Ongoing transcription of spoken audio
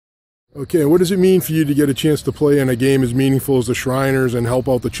Okay, what does it mean for you to get a chance to play in a game as meaningful as the Shriners and help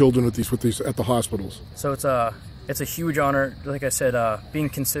out the children with these at the hospitals? So it's a huge honor. Like I said, being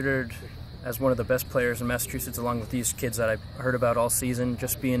considered as one of the best players in Massachusetts, along with these kids that I've heard about all season,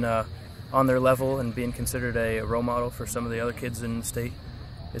 just being on their level and being considered a role model for some of the other kids in the state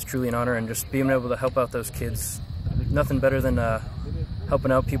is truly an honor. And just being able to help out those kids, nothing better than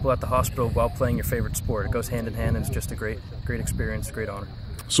helping out people at the hospital while playing your favorite sport. It goes hand in hand, and it's just a great experience, great honor.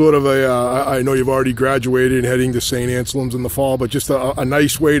 Sort of I know you've already graduated and heading to St. Anselm's in the fall, but just a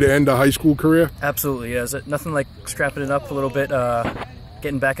nice way to end a high school career? Absolutely, yeah. Nothing like strapping it up a little bit,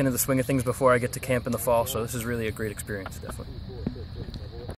 getting back into the swing of things before I get to camp in the fall, so this is really a great experience, definitely.